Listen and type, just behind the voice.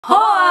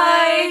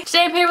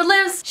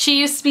She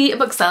used to be a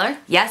bookseller.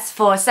 Yes,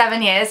 for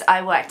 7 years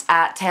I worked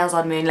at Tales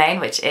on Moon Lane,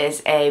 which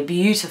is a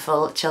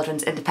beautiful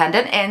children's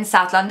independent in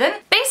South London.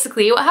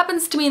 Basically, what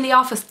happens to me in the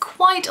office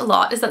quite a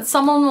lot is that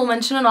someone will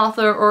mention an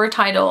author or a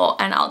title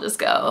and I'll just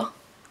go,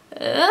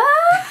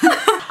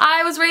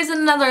 I was raised in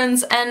the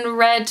Netherlands and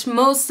read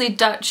mostly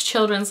Dutch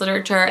children's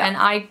literature, and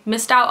I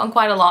missed out on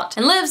quite a lot.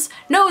 And Liz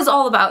knows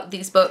all about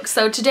these books,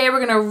 so today we're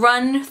gonna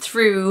run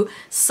through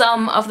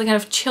some of the kind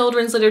of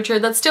children's literature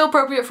that's still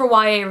appropriate for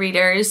YA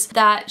readers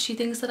that she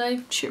thinks that I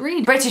should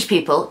read. British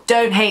people,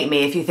 don't hate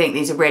me if you think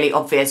these are really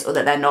obvious or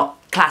that they're not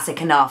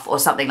classic enough or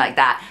something like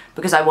that,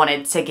 because I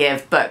wanted to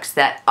give books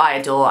that I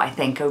adore, I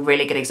think are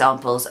really good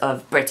examples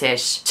of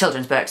British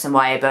children's books and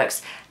YA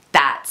books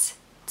that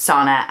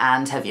Sana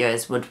and her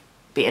viewers would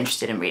be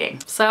interested in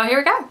reading. So here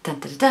we go. Dun,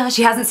 dun, dun, dun.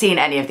 She hasn't seen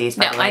any of these,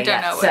 by the way, I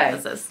don't know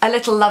what this is. A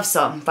Little Love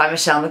Song by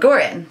Michelle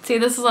Magorian. See,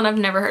 this is one I've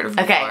never heard of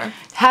before. Okay,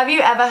 have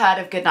you ever heard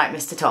of Goodnight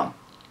Mr. Tom?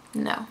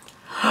 No.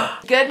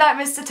 Goodnight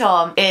Mr.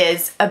 Tom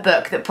is a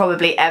book that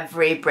probably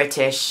every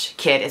British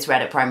kid has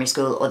read at primary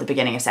school or the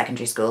beginning of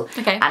secondary school.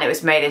 Okay. And it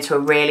was made into a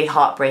really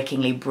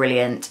heartbreakingly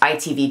brilliant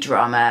ITV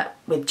drama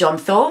with John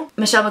Thaw.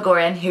 Michelle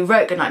Magorian, who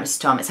wrote Goodnight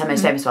Mr. Tom, it's her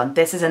most famous one.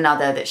 This is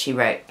another that she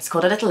wrote. It's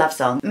called A Little Love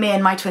Song. Me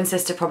and my twin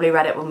sister probably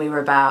read it when we were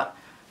about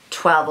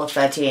 12 or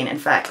 13. In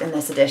fact, in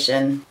this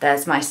edition,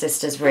 there's my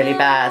sister's really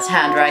bad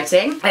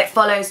handwriting. It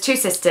follows two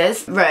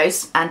sisters,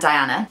 Rose and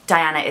Diana.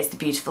 Diana is the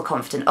beautiful,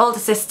 confident older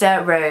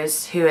sister.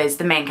 Rose, who is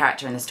the main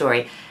character in the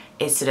story,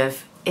 is sort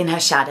of in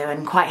her shadow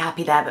and quite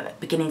happy there, but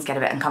beginning to get a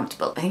bit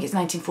uncomfortable. I think it's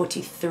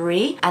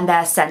 1943, and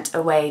they're sent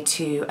away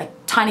to a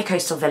tiny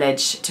coastal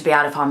village to be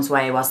out of harm's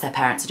way whilst their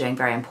parents are doing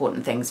very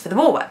important things for the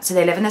war work. So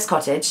they live in this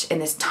cottage in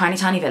this tiny,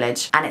 tiny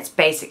village, and it's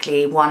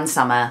basically one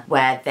summer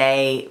where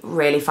they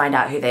really find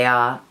out who they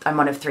are. I'm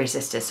one of three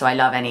sisters, so I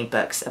love any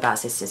books about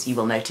sisters. You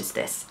will notice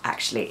this,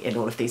 actually, in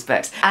all of these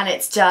books. And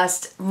it's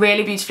just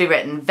really beautifully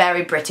written,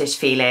 very British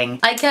feeling.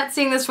 I kept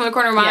seeing this from the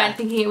corner of my eye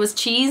thinking it was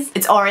cheese.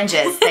 It's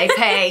oranges. They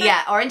play,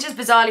 oranges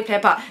bizarrely play a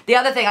part. The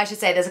other thing I should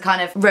say, there's a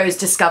kind of, Rose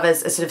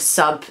discovers a sort of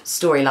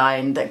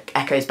sub-storyline that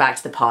echoes back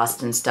to the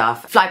past and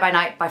stuff. Fly By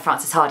Night by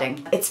Frances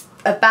Hardinge. It's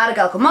about a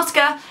girl called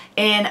Mosca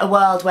in a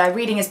world where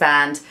reading is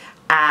banned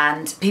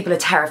and people are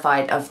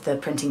terrified of the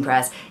printing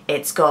press.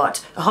 It's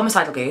got a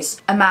homicidal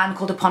goose, a man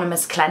called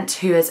Eponymous Clent,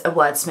 who is a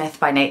wordsmith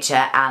by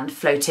nature, and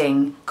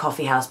floating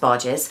coffeehouse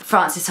barges.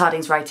 Frances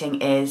Hardinge's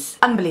writing is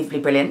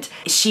unbelievably brilliant.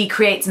 She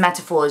creates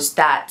metaphors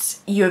that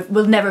you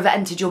will never have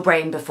entered your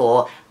brain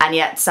before, and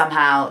yet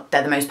somehow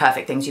they're the most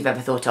perfect things you've ever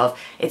thought of.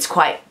 It's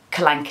quite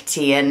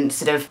clankety and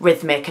sort of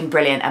rhythmic and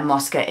brilliant, and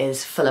Mosca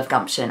is full of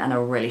gumption and a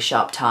really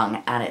sharp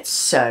tongue, and it's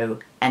so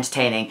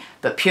entertaining,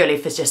 but purely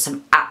for just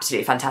some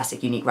absolutely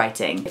fantastic, unique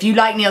writing. If you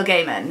like Neil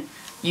Gaiman,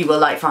 you will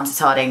like Frances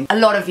Hardinge. A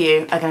lot of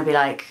you are going to be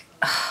like,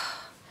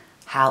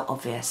 how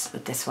obvious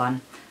with this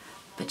one,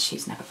 but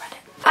she's never read it.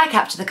 I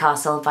Capture the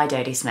Castle by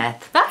Dodie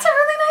Smith. That's a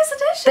really nice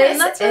edition.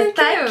 That's really cute.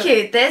 Thank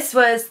you. This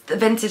was the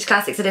Vintage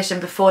Classics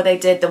edition before they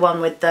did the one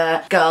with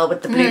the girl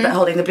with the blue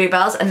holding the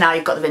bluebells, and now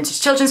you've got the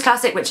Vintage Children's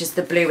Classic, which is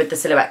the blue with the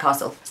silhouette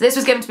castle. So this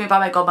was given to me by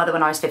my godmother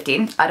when I was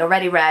 15. I'd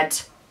already read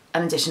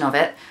an edition of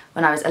it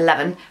when I was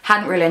 11,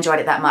 hadn't really enjoyed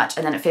it that much,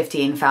 and then at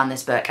 15 found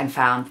this book and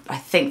found, I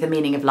think, the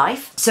meaning of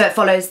life. So it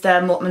follows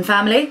the Mortman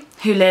family,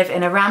 who live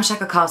in a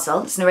ramshackle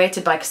castle. It's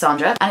narrated by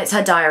Cassandra, and it's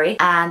her diary,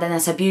 and then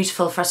there's her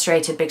beautiful,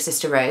 frustrated big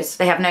sister Rose.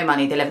 They have no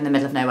money, they live in the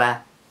middle of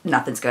nowhere,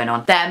 nothing's going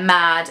on. Their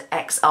mad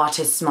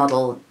ex-artist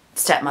model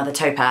stepmother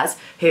Topaz,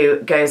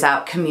 who goes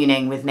out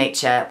communing with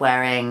nature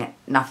wearing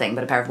nothing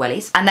but a pair of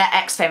wellies, and their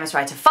ex-famous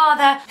writer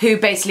father, who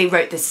basically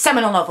wrote this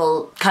seminal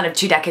novel kind of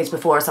 2 decades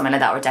before or something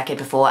like that, or a decade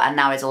before, and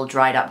now is all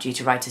dried up due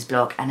to writer's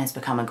block and has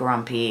become a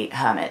grumpy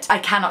hermit. I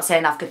cannot say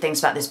enough good things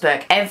about this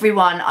book.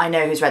 Everyone I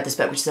know who's read this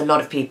book, which is a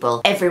lot of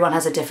people, everyone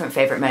has a different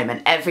favourite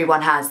moment.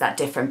 Everyone has that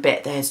different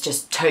bit that has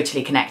just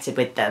totally connected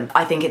with them.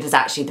 I think it is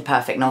actually the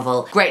perfect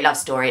novel. Great love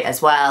story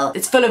as well.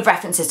 It's full of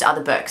references to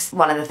other books.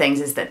 One of the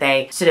things is that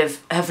they sort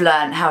of have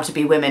learned how to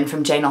be women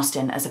from Jane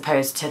Austen as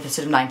opposed to the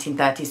sort of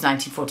 1930s,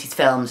 1940s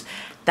films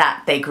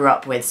that they grew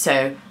up with.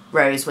 So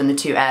Rose, when the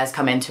two heirs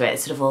come into it,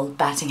 is sort of all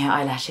batting her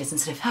eyelashes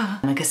and sort of,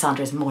 and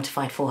Cassandra is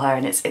mortified for her,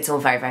 and it's all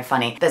very, very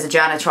funny. There's a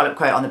Joanna Trollope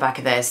quote on the back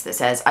of this that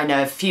says, "I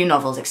know of few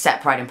novels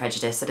except Pride and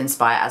Prejudice that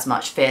inspire as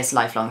much fierce,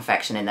 lifelong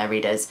affection in their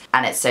readers,"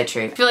 and it's so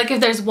true. I feel like if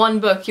there's one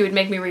book you would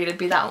make me read, it'd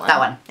be that one. That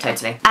one,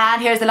 totally.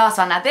 And here's the last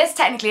one. Now this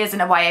technically isn't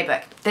a YA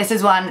book. This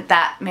is one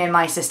that me and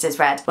my sisters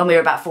read when we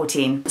were about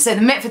 14. So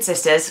the Mitford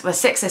sisters were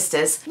 6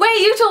 sisters. Wait,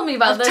 you told me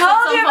about this. I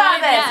told you about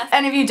this! Yes.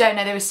 Any of you don't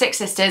know, there were 6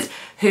 sisters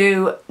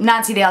who,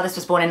 Nancy the eldest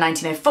was born in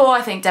 1904,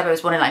 I think Deborah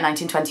was born in like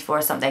 1924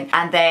 or something,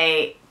 and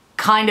they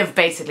kind of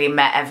basically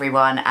met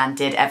everyone and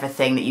did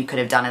everything that you could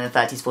have done in the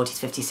 30s, 40s,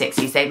 50s,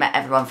 60s. They met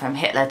everyone from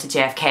Hitler to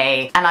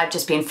JFK, and I've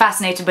just been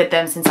fascinated with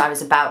them since I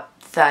was about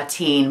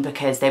 13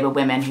 because they were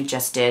women who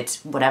just did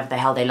whatever the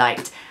hell they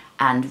liked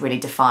and really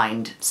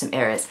defined some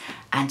eras,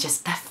 and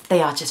just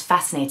they are just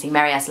fascinating.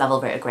 Mary S.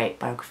 Lovell wrote a great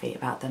biography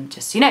about them,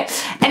 just so you know.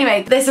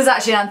 Anyway, this is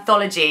actually an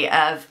anthology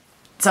of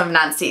some of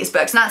Nancy's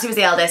books. Nancy was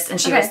the eldest and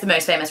she was the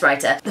most famous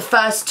writer. The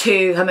first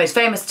two, her most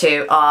famous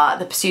two, are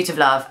The Pursuit of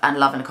Love and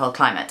Love in a Cold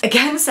Climate.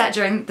 Again, set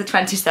during the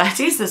 20s,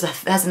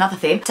 30s, there's another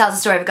theme. It tells the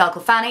story of a girl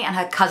called Fanny and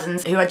her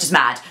cousins who are just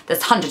mad.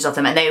 There's hundreds of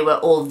them and they were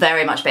all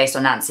very much based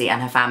on Nancy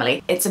and her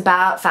family. It's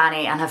about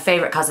Fanny and her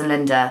favourite cousin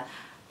Linda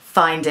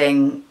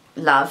finding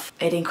love.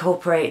 It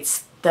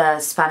incorporates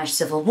the Spanish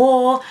Civil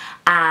War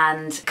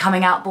and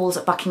coming out balls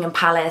at Buckingham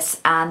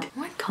Palace, and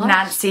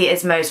Nancy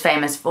is most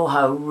famous for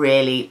her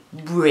really,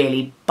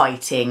 really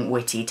biting,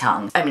 witty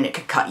tongue. I mean, it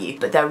could cut you,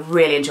 but they're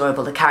really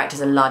enjoyable. The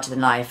characters are larger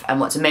than life, and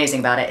what's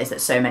amazing about it is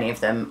that so many of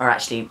them are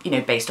actually, you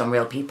know, based on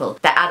real people.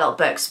 They're adult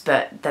books,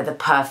 but they're the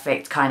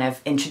perfect kind of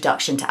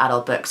introduction to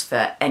adult books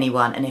for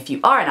anyone, and if you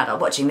are an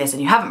adult watching this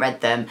and you haven't read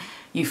them,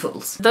 you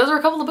fools. Those are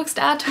a couple of books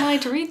to add to my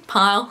to-read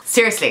pile.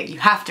 Seriously, you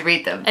have to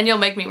read them. And you'll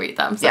make me read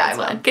them, so yeah, that's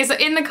fine. Okay, so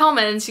in the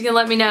comments you can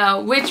let me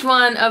know which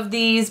one of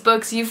these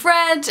books you've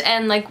read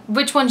and like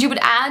which ones you would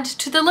add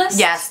to the list.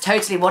 Yes,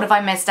 totally. What have I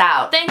missed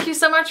out? Thank you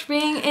so much for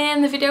being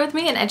in the video with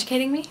me and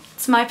educating me.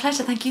 It's my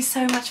pleasure. Thank you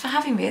so much for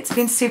having me. It's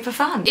been super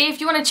fun. If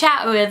you want to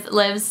chat with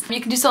Livs, you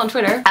can do so on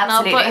Twitter.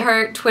 Absolutely. And I'll put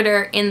her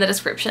Twitter in the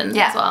description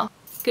as well.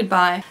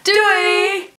 Goodbye. Dodie!